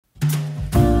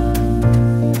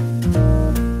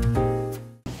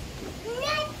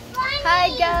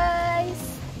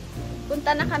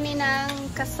Papunta na kami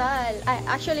ng kasal. Ay,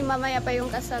 actually, mamaya pa yung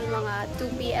kasal, mga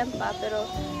 2 PM pa. Pero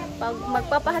pag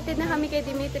magpapahatid na kami kay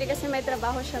Dimitri kasi may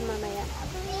trabaho siya mamaya.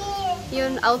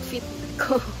 Yun, outfit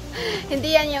ko.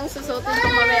 Hindi yan yung susutin ko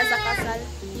mamaya sa kasal.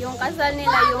 Yung kasal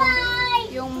nila,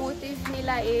 yung motif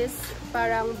nila is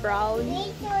parang brown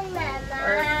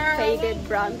or faded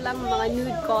brown lang, mga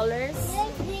nude colors.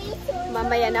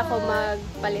 Mamaya na ako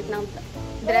magpalit ng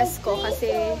dress ko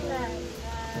kasi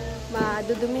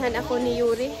madudumihan ako ni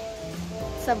Yuri.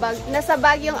 Nasa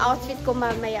bag yung outfit ko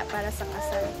mamaya para sa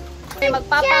kasal.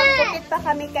 Magpapagpukit pa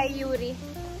kami kay Yuri.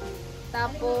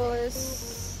 Tapos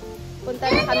punta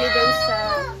na kami doon sa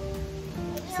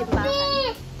simbahan.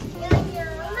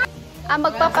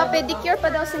 Magpapapedicure pa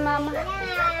daw si Mama.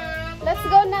 Let's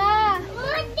go na!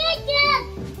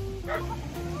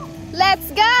 Let's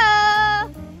go!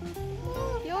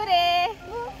 Yuri!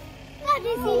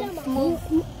 Move.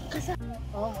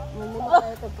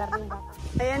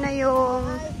 Ayan na yung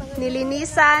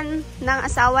nilinisan ng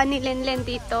asawa ni Lenlen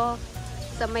dito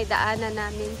sa may daanan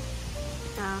namin.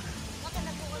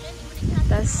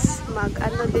 Tapos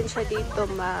mag-ano din siya dito,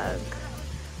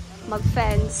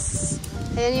 mag-fence.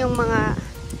 Ayan yung mga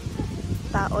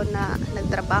tao na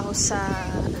nagtrabaho sa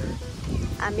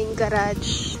aming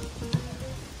garage.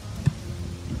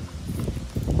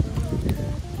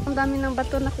 Ang dami ng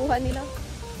bato nakuha nila.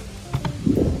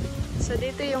 So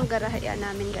dito yung garahe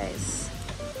namin, guys.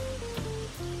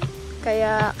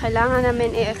 Kaya kailangan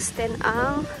namin i-extend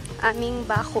ang aming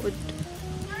bakod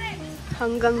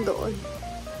hanggang doon.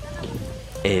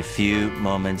 A few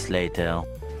moments later.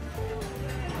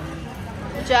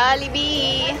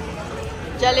 Jollibee!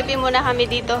 Jollibee muna kami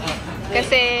dito.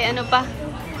 Kasi ano pa,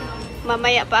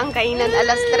 mamaya pa ang kainan,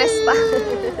 alas 3 pa.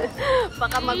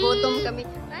 Baka magutom kami.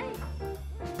 Ay.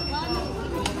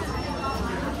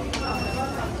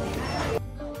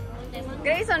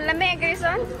 Grayson, lami,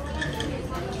 Grayson.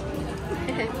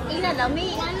 Ina,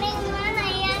 lami. Lami, mana,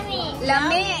 yummy.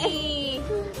 Lami.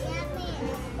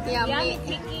 Yummy.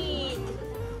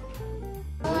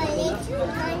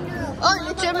 Oh,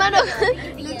 lechon manok.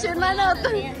 Lechon manok.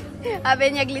 Abe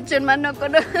niya lechon manok ko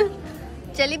doon.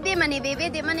 Jollibee man ni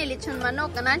baby, di man ni lechon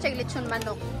manok. Kanan siya lechon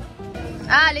manok.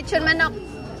 Lechon manok.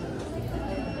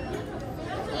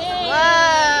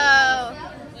 Wow!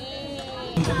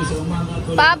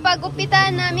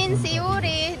 Papagupitan namin si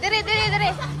Yuri. Dire.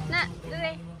 Na,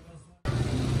 dire.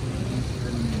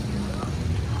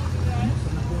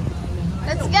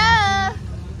 Let's go!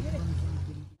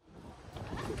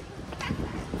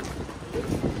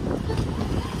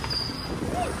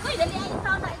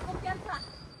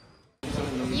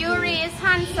 Yuri is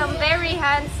handsome, very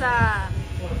handsome.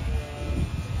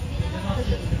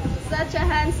 Such a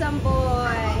handsome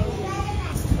boy.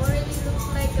 Already looks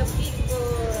like a big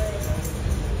boy.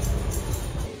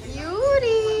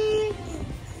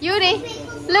 Yuri,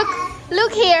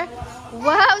 look here.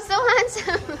 Wow, so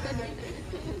handsome.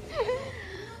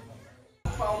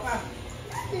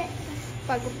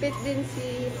 Pagupit din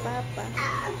si Papa.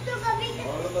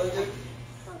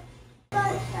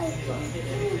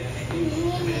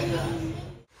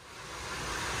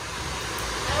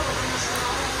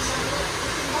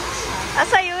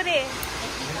 Asa Yuri?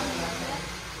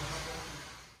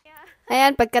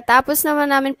 Ayan, pagkatapos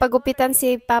naman namin pagupitan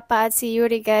si Papa at si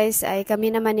Yuri, guys, ay kami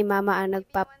naman ni Mama ang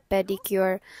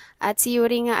nagpa-pedicure. At si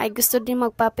Yuri nga ay gusto din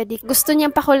magpa-pedicure. Gusto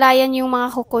niyang pakulayan yung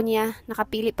mga kuko niya.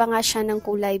 Nakapili pa nga siya ng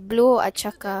kulay blue at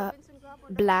saka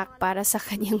black para sa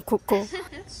kanyang kuko.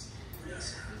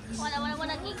 Wala.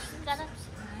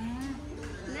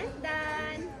 Not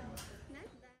done.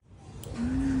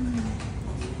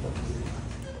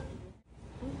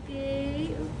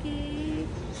 Okay.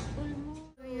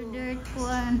 Dirt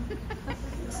one.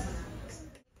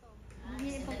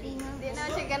 Hindi na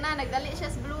siya gana, nagdali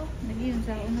siya sa blue. Lagi yung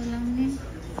sa uno lang din.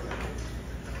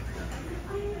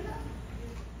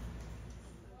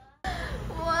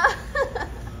 Wow!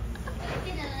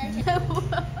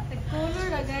 Color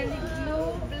na galing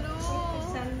blue.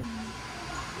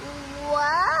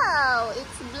 Wow!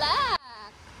 It's black!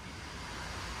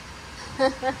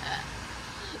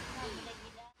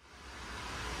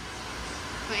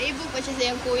 Maibo pa siya sa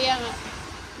iyang kuya nga.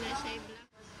 Nasa ay black.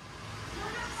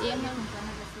 Iyan lang.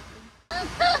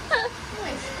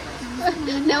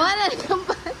 Nawala na kang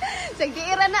pa.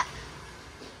 Sagdiira na.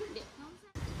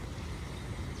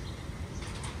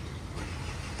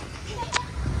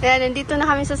 Ayan, nandito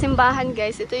na kami sa simbahan,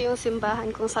 guys. Ito yung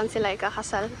simbahan kung saan sila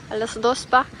ikakasal. Alas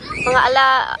 2 pa. Mga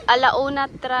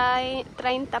alauna 30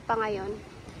 pa ngayon.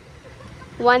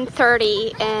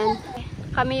 1:30 and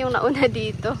kami yung nauna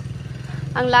dito.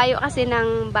 Ang layo kasi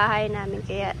ng bahay namin,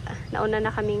 kaya nauna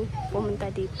na kaming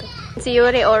pumunta dito. Si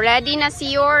Yuri, oh, ready na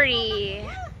si Yuri.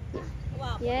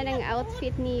 Yan ang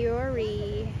outfit ni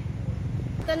Yuri.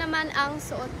 Ito naman ang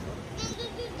suot ko.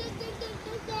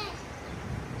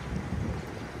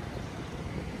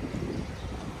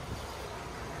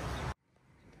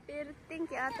 Perting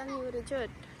kiatang Yuri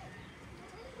jud.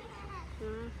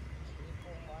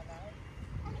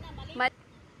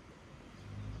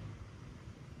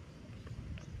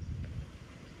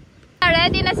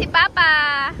 Ready na si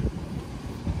Papa.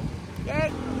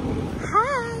 Hi.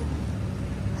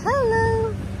 Hello.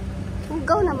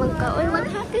 Go naman ka. Oh, what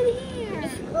happened here?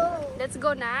 Let's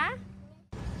go na.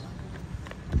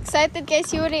 Excited kay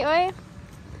si Yuri, oy.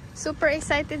 Super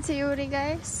excited si Yuri,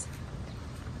 guys.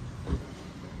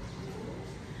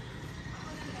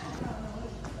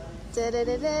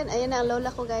 Ayan na ang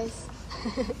lola ko, guys.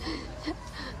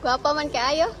 Guwapa man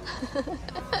kaayo.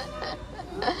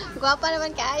 Guwapa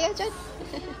naman kaayo, Chod.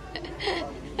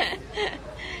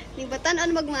 Di ba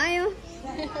tanon magmaayo?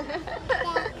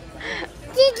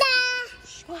 Tita!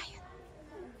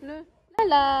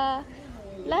 Lala!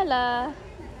 Lala!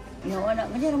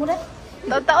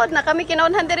 Taon-taon na kami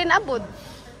kinaunhan din rin abot.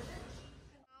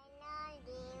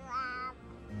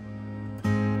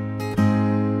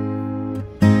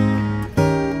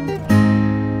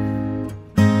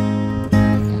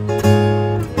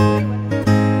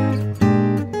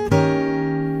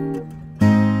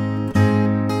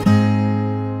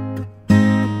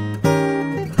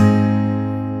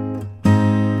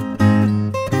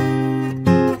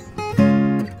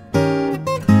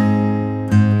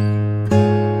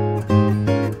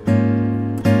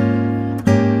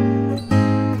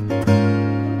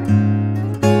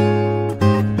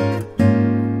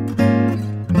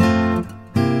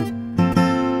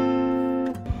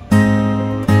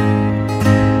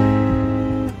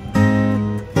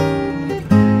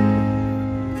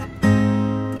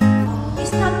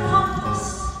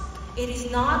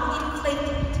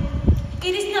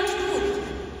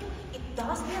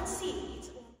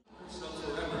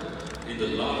 In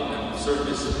the love and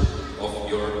service of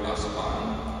your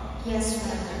husband. Yes,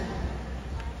 Father.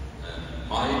 And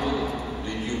Michael,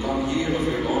 did you come here of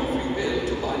your own free will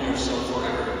to bind yourself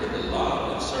forever in the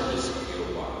love and service of your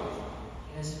wife?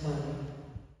 Yes, Father.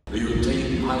 Do you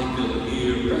take Michael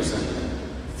here present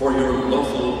for your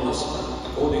lawful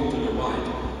husband, according to the rite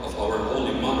of our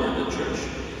Holy Mother, the Church?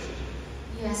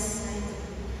 Yes, I do.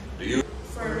 Do you?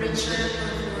 For Richard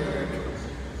and word,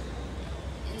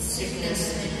 in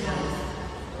sickness and health,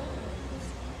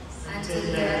 until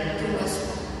death do us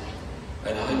one.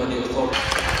 And I, by the authority.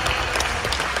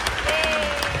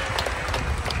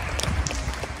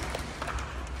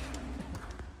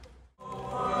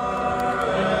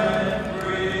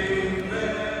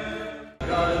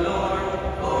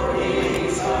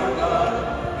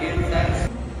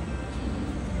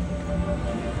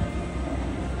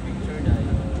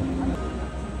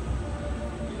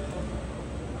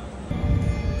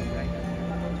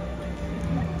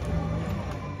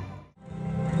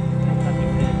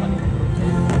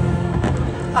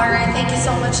 Alright, thank you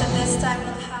so much. At this time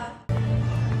we'll have...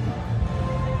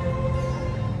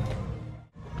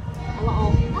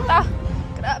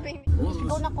 Grabe.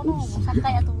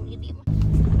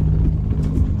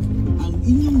 Ang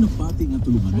inyong napati nga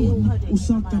tulunganon,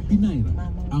 usa ka pinayra.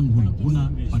 Ang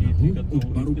hunang-una, panahon o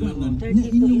baruganan nga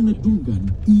inyong nadugan,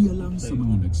 iya lang sa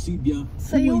mga nagsibya,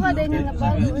 Sayo ka din yung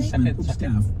napalo, management of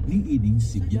staff ni ining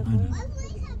sibyaanan.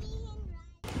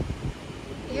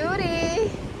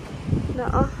 Yuri! No,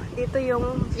 dito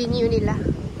yung venue nila.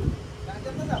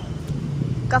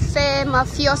 Cafe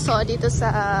Mafioso dito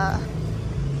sa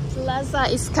Plaza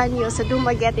Iscanio sa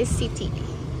Dumaguete City.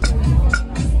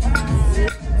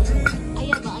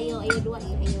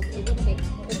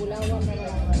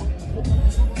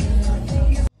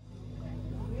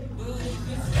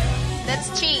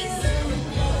 That's cheese.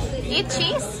 Eat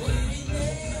cheese?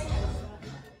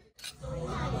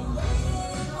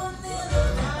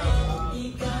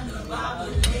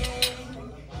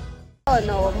 Oh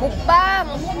no,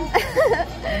 mukbang!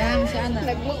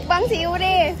 Nagmukbang si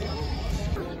Yuri.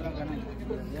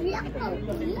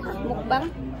 Mukbang?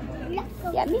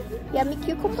 Yummy? Yummy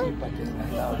cucumber?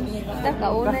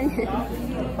 Nakaunan.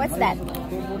 What's that?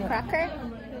 Cracker?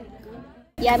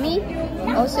 Yummy?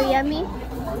 Also yummy?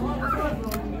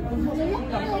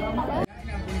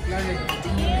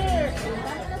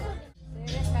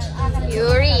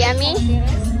 Yuri, yummy?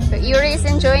 Yuri is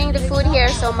enjoying the food here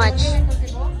so much.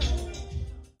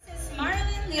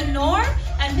 Leonor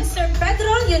and Mr.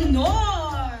 Pedro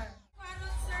Leonor.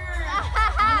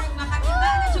 Makakita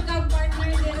na siya kang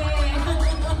partner dire.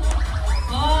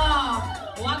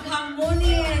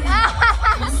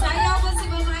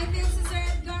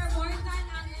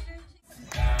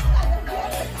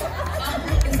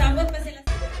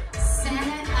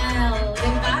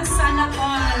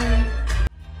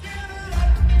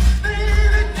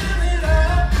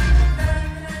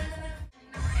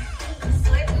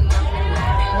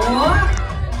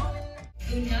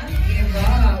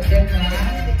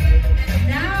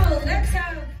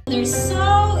 They're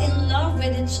so in love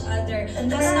with each other. And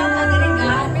that's not a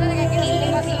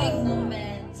kilig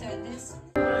moment. So this...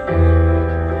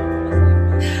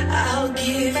 I'll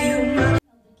give you my...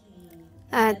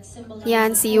 At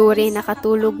yan, si Yuri,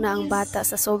 nakatulog na ang bata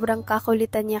sa sobrang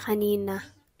kakulitan niya kanina.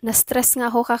 Na-stress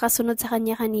nga ako kakasunod sa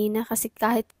kanya kanina kasi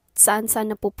kahit saan-saan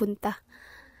napupunta.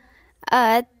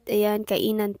 At, ayan,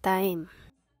 kainan time.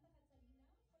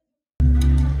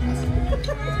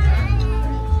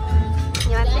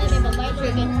 You want this?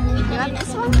 You want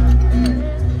this one?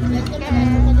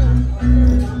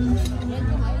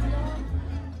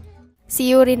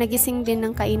 Si Yuri nagising din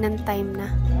ng kainan time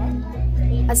na.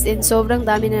 As in, sobrang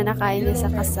dami na nakain niya sa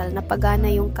kasal,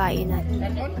 napagana yung kainan.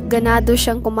 Ganado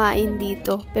siyang kumain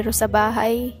dito, pero sa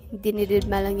bahay,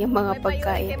 dinididma lang yung mga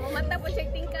pagkain.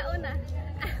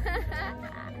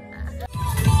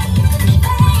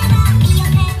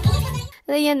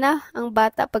 Ayan na, ang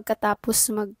bata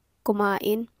pagkatapos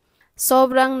magkumain.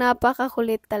 Sobrang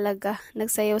napakakulit talaga.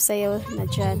 Nagsayaw-sayaw na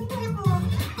dyan.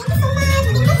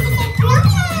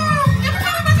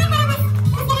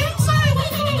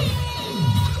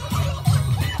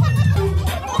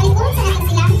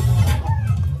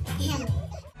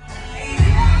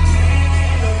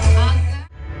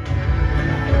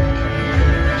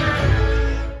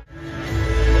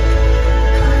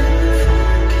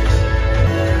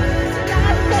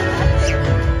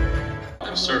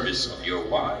 Service of your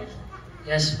wife.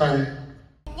 Yes, Pan.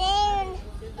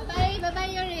 Bye-bye, bye-bye,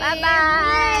 Yuri.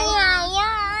 Bye-bye.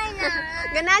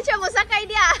 Ganansya mo, sakay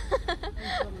dia.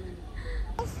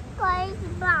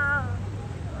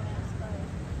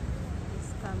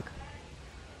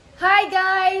 Hi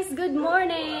guys! Good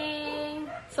morning!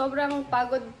 Sobrang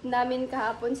pagod namin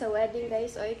kahapon sa wedding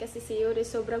guys. Oy, kasi si Yuri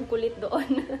sobrang kulit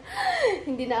doon.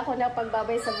 Hindi na ako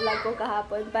napagbabay sa vlog ko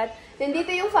kahapon. But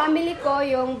nandito yung family ko,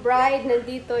 yung bride,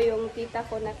 nandito yung tita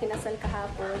ko na kinasal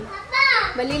kahapon.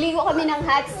 Maliligo kami ng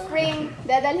hot spring.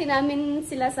 Dadalhin namin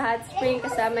sila sa hot spring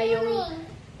kasama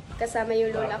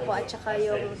yung lola ko at saka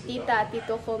yung tita at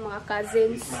tito ko, mga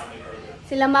cousins.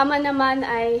 Sila mama naman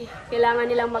ay kailangan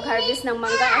nilang mag-harvest ng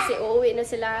mangga kasi uuwi na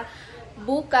sila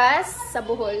bukas sa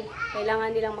Bohol.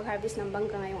 Kailangan nilang mag-harvest ng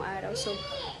mangga ngayong araw. So,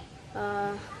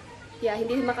 yeah,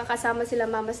 hindi makakasama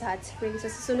sila mama sa hot spring. So,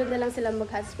 susunod na lang sila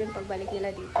mag-hot spring pagbalik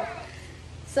nila dito.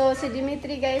 So, si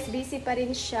Dimitri guys, busy pa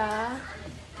rin siya.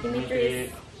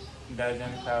 Dimitri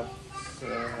doesn't have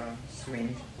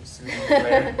swing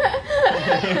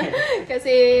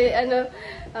kasi,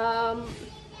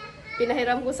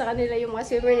 pinahiram ko sa kanila yung mga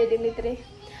swimmer ni Dimitri.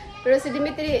 Pero si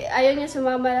Dimitri, ayaw niya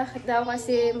sumama daw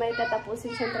kasi may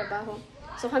tatapusin siyang trabaho.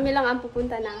 So kami lang ang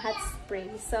pupunta ng hot spring.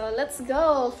 So let's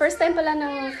go! First time pala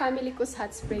ng family ko sa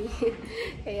hot spring.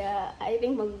 Kaya I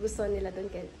think magugustuhan nila doon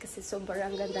kasi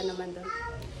sobrang ganda naman doon.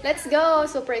 Let's go!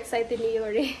 Super excited ni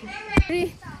Yuri.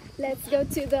 Let's go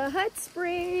to the hot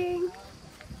spring!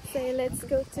 Say, let's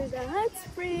go to the hot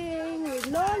spring with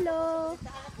Lolo.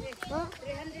 Oh,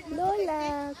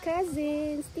 Lola,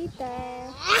 cousins,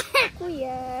 tita,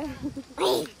 kuya.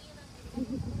 Wait,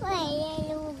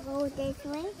 you go this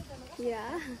way?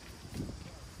 Yeah.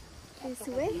 This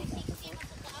way.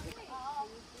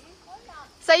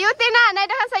 Sayuti na!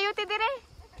 Naidahan sayuti dire.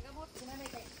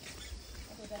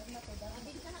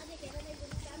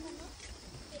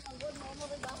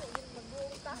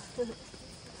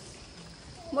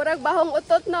 Murag bahong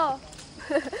utot, no?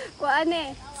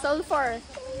 Kuane, sulfur.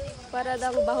 Para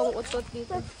daw bahong utot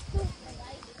dito.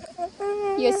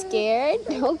 You scared?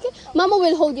 Okay. Mama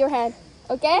will hold your hand.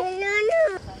 Okay?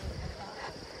 No.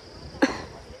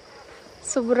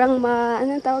 Sobrang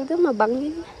anong tawag doon?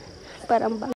 Mabangin.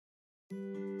 Parang bangin.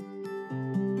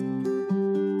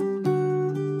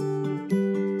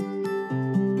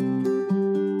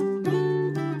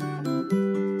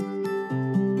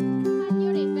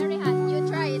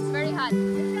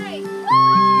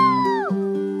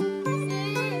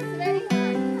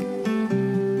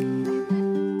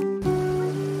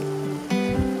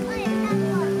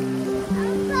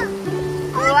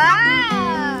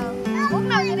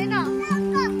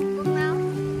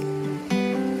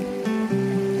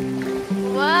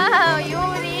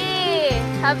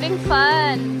 Having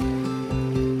fun.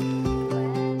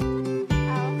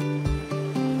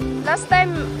 Last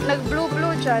time, nag-blue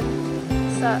dyan.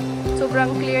 Sa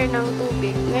sobrang clear ng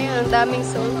tubig. Ngayon, ang daming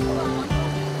sulfur.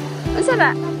 Ang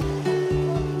sarap.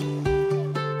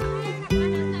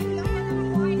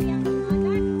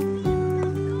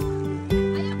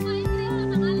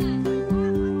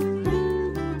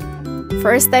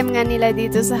 First time nga nila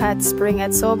dito sa hot spring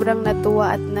at sobrang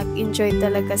natuwa at nag-enjoy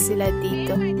talaga sila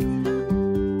dito.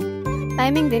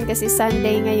 Timing din kasi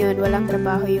Sunday ngayon, walang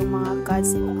trabaho yung mga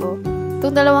cousin ko.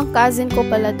 Itong dalawang cousin ko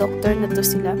pala, doctor na to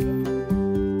sila.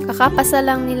 Kakapasa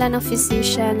lang nila ng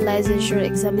physician licensure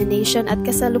examination at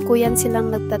kasalukuyan silang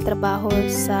nagtatrabaho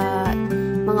sa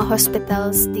mga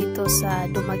hospitals dito sa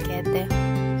Dumaguete.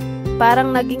 Parang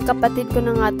naging kapatid ko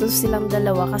na nga to silang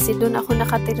dalawa kasi doon ako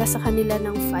nakatira sa kanila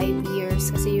ng 5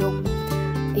 years kasi yung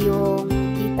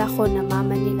tita ko na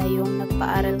mama nila yung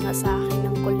nagpaaral nga sa akin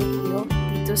ng kolehiyo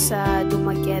dito sa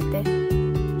Dumaguete.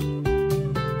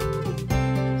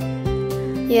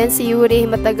 Yan si Yuri,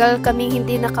 matagal kaming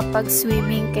hindi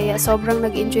nakapag-swimming kaya sobrang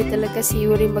nag-enjoy talaga si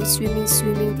Yuri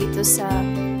mag-swimming dito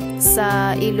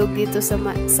sa ilog dito sa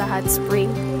hot spring.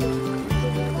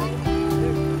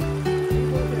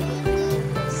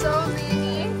 So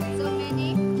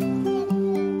many.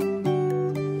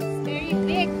 Very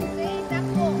big.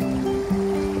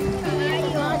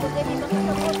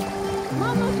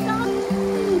 Mama, stop!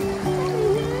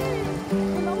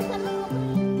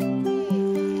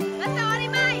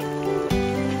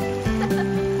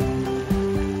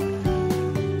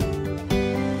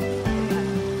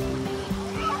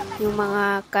 Yung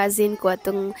mga cousin ko at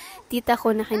yung tita ko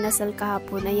na kinasal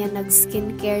kahapon, ayan,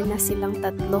 nag-skincare na silang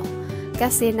tatlo.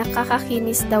 Kasi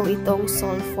nakakakinis daw itong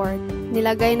sulfur.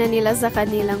 Nilagay na nila sa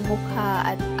kanilang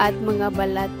mukha at mga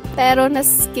balat. Pero na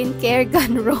skincare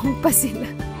gone wrong pa sila.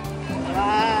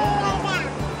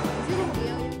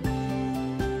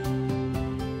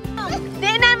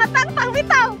 Di na matangpang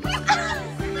bitaw!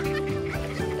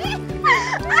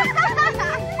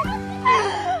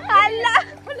 Hala!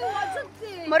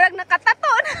 Murag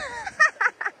nakataton.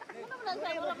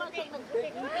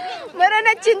 Murag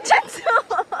na chinchanso.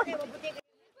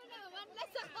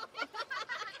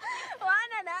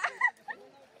 Wala na.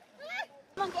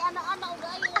 Mag-anak-anak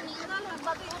udah ayo ni iran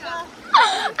babi udah.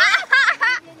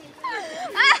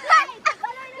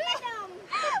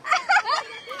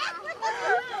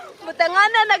 Butangan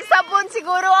na nagsabon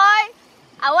siguro oy.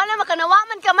 Awan na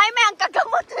makanawaman kamay may ang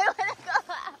kagamot.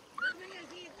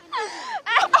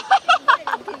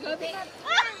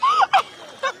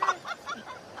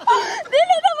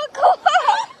 Dili na magkuha.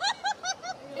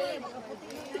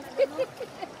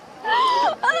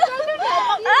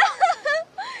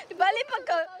 Bali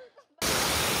pagka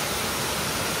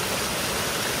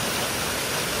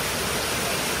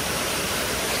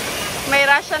may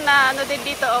Russian na ano din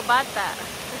dito o bata.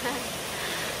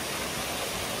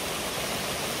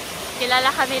 Kilala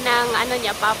kami ng ano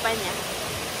niya, papa niya.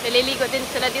 Naliligo din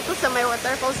sila dito sa may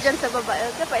waterfalls dyan sa baba.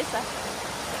 Ito pa isa.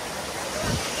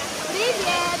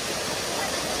 Привет!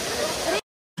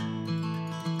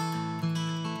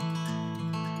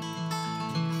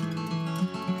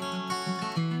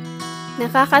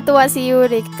 Nakakatuwa si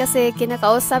Yurchik kasi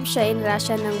kinakausap siya in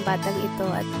Russian ng batang ito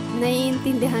at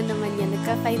naiintindihan naman niya,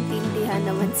 nagkakaintindihan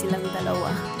naman silang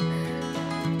dalawa.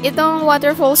 Itong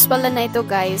waterfalls pala na ito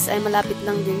guys ay malapit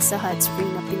lang din sa hot spring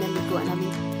na pinaliguan namin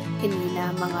kanina,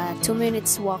 mga 2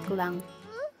 minutes walk lang.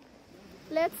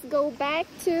 Let's go back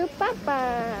to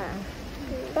Papa.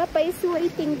 Papa is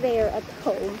waiting there at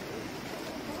home.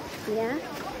 Yeah?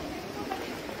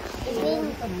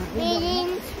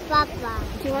 Bilin Papa.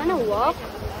 Do you wanna walk?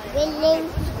 Bilin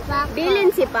Papa.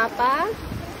 Bilin si Papa?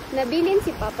 Nabilin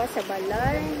si Papa sa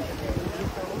balon.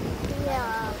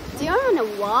 Yeah. Do you wanna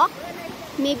walk?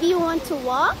 Maybe you want to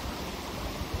walk?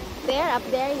 There, up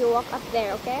there. You walk up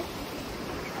there, okay?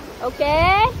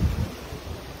 Okay?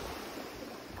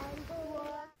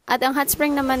 At ang hot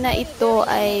spring naman na ito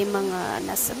ay mga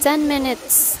nasa 10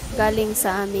 minutes galing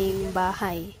sa aming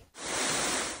bahay.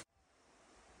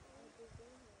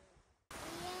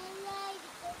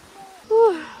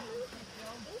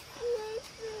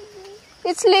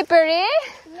 It's slippery?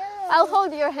 Yeah. I'll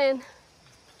hold your hand.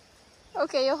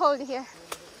 Okay, you hold here.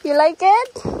 You like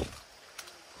it?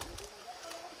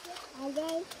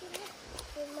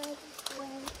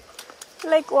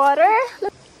 Like water?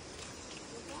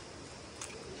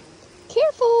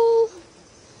 Careful!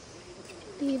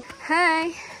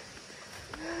 Hi!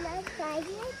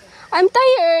 I'm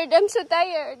tired. I'm so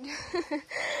tired.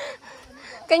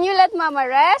 Can you let Mama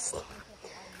rest?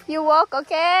 You walk,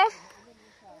 okay?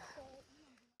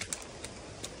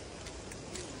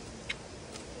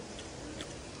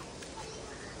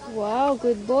 Wow,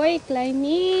 good boy.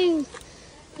 Climbing.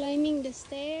 Climbing the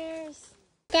stairs.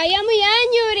 Kaya mo yan,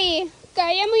 Yuri.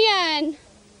 Kaya mo yan.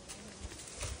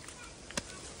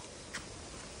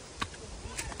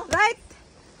 Right.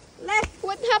 Left.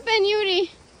 What happened, Yuri?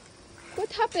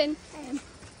 What happened?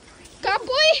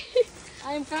 Kapoy?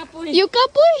 I'm kapoy. You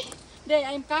kapoy? Day,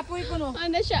 I'm kapoy ko no.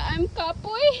 Ano siya? I'm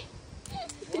kapoy?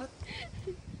 What?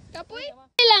 Kapoy?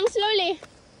 Lang, slowly.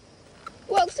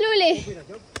 Walk slowly.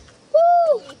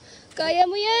 Woo! Kaya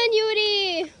mo yan,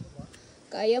 Yuri.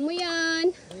 Kaya mo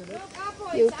yan.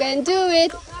 You can do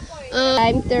it.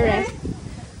 Time to rest.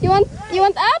 You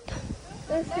want up?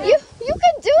 You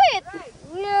can do it.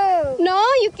 No,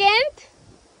 you can't.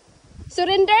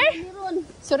 Surrender?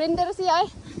 Surrender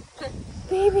siya.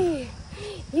 Baby,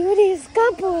 Yuri is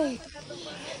kapoy.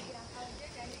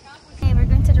 Okay, we're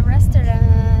going to the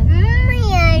restaurant.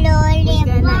 We're gonna eat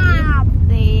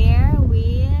there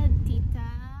with Tita.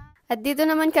 At dito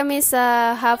naman kami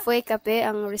sa Halfway Cafe.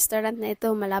 Ang restaurant na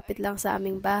ito malapit lang sa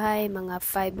aming bahay. Mga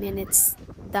 5 minutes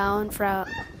down from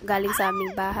galing sa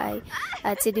aming bahay.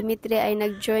 At si Dimitri ay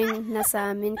nag-join na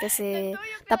sa amin kasi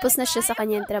tapos na siya sa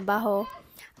kanyang trabaho.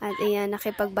 At ayan,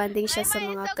 nakipag-banding siya sa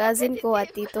mga cousin ko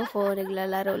at tito ko.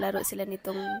 Naglalaro-laro sila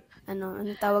nitong,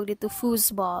 anong tawag dito,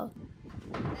 foosball.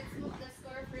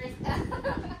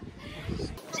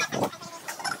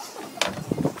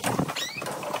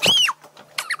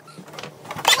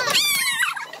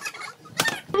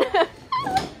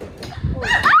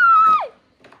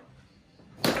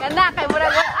 Ganda, kay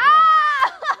murag.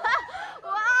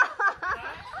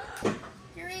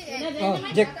 Oh,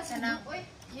 Jack.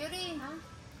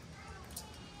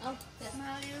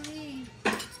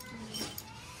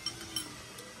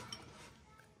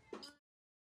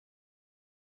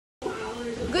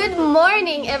 Good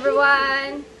morning,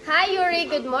 everyone. Hi, Yuri.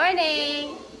 Good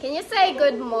morning. Can you say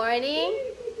good morning?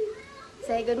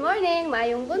 Say good morning.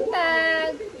 Mayong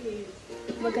buntag.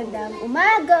 Magandang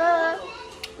umaga.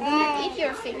 Do not eat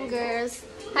your fingers.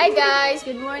 Hi, guys.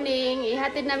 Good morning.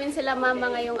 Ihatid namin sila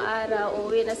mama ngayong araw.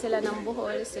 Uwi na sila ng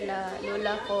Bohol. Sila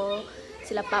lola ko,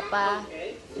 sila papa,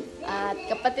 at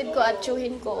kapatid ko at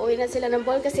tsuhin ko. Uwi na sila ng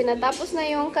Bohol kasi natapos na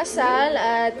yung kasal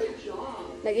at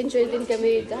nag-enjoy din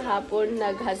kami kahapon,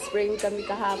 nag-hot spring kami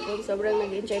kahapon, sobrang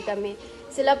nag-enjoy kami.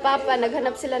 Sila papa,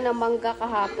 naghanap sila ng mangga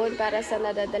kahapon para sa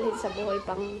nadadalhin sa Bohol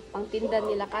pang tinda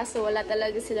nila. Kaso wala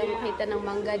talaga silang makita ng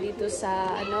mangga dito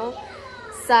sa,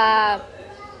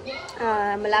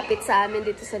 malapit sa amin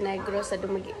dito sa Negros,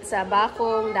 sa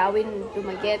Bacong, Dawin,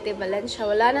 Dumaguete, Valencia.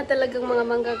 Wala na talagang mga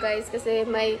mangga, guys, kasi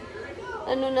may,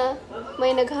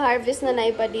 may nag-harvest na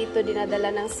iba dito, dinadala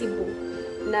ng Cebu.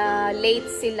 Na late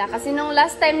sila. Kasi nung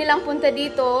last time nilang punta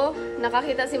dito,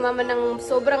 nakakita si mama ng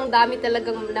sobrang dami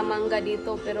talagang na mangga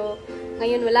dito. Pero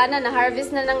ngayon wala na.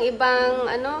 Na-harvest na ng ibang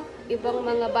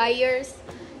mga buyers.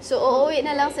 So uuwi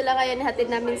na lang sila ngayon.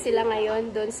 Hatid namin sila ngayon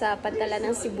doon sa Pantalan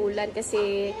ng Sibulan.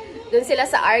 Kasi doon sila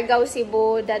sa Argao,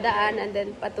 Cebu dadaan and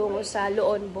then patungo sa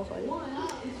Loon, Bohol.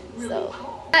 So,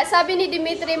 sabi ni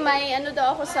Dimitri may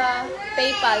daw ako sa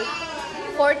PayPal.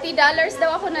 $40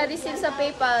 daw ako na-receive sa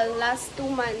PayPal last 2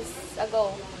 months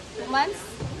ago. 2 months?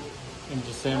 In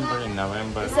December and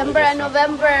November. December and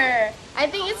November. I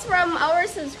think it's from our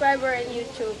subscriber in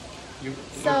YouTube. You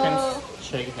can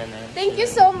check the name. Thank you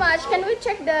so much. Can we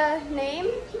check the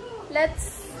name?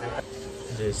 Let's...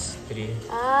 This 3.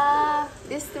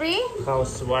 This 3?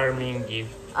 Housewarming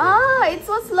gift. It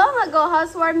was long ago.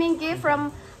 Housewarming gift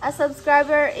from a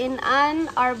subscriber in Ann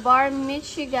Arbor,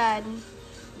 Michigan,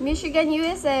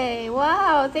 USA.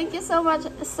 Wow, thank you so much,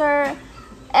 Sir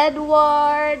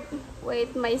Edward.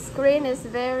 Wait, my screen is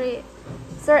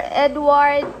Sir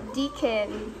Edward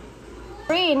Deacon.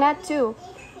 3, not 2.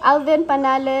 Alvin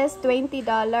Panales, $20.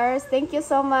 Thank you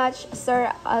so much, Sir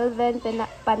Alvin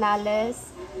Panales.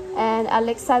 And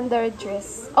Alexander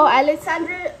Driss. Oh,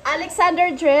 Alexander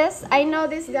Driss. I know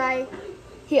this guy.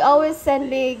 He always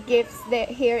send me gifts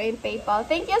here in PayPal.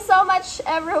 Thank you so much,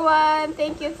 everyone.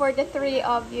 Thank you for the 3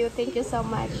 of you. Thank you so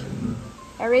much.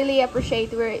 I really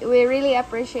appreciate it. We really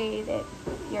appreciate it.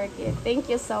 Your gift. Thank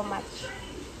you so much.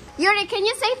 Yuri, can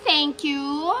you say thank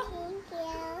you?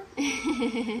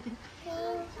 Thank you.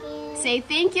 Say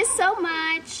thank you so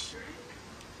much.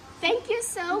 Thank you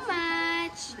so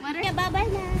much. Bye-bye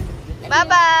na.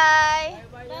 Bye-bye.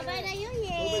 Bye-bye na yun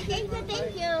eh. Thank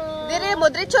you. Dire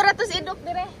mo, diretso ratos idok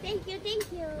dire. Thank you.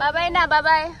 Bye-bye na,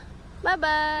 bye-bye.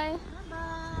 Bye-bye.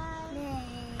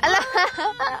 Ala.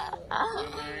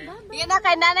 Sige na,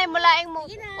 kay nanay mulaing mo.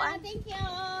 Thank you.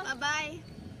 Bye-bye.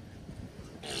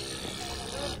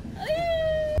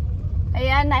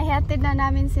 Ayan, nahihatid na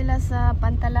namin sila sa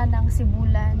Pantalan ng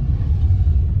Sibulan.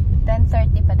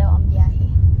 10:30 pa daw ang biyahe.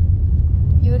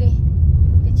 Yuri,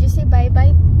 did you say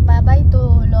bye-bye? Bye-bye to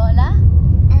Lola?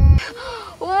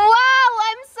 Wow!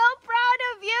 I'm so proud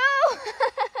of you!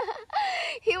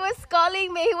 He was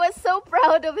calling me. He was so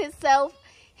proud of himself.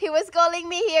 He was calling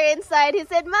me here inside. He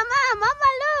said, Mama,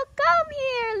 look, come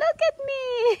here. Look at me.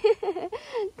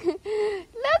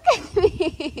 Look at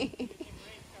me.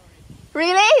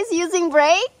 Really? He's using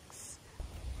brakes?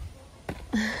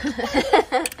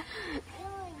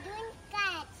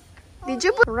 Did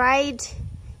you ride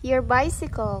your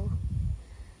bicycle?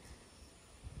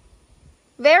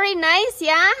 Very nice,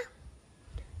 yeah?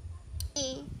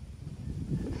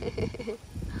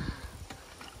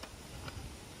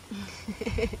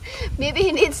 Maybe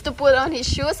he needs to put on his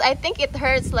shoes. I think it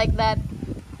hurts like that.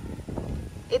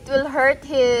 It will hurt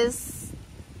his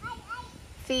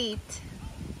feet.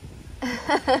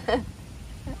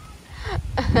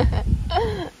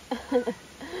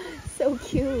 So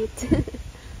cute.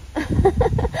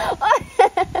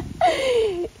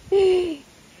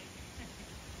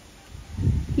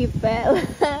 He fell.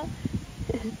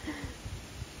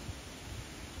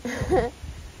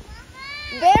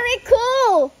 Very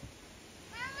cool.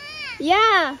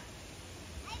 Yeah.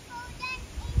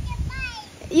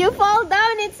 You fall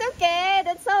down, it's okay.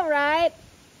 That's all right.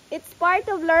 It's part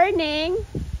of learning.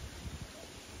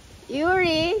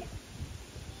 Yuri.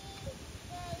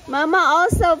 Mama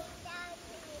also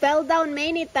fell down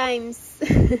many times.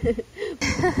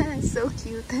 So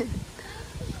cute.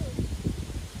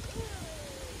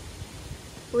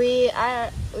 We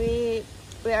are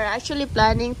actually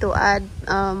planning to add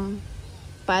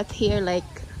path here, like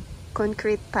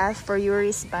concrete path for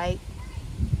Yuri's bike,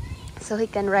 so he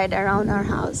can ride around our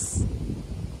house.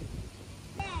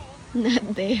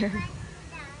 Not there.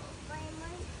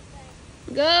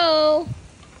 Go!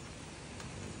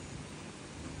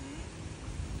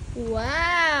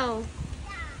 Wow!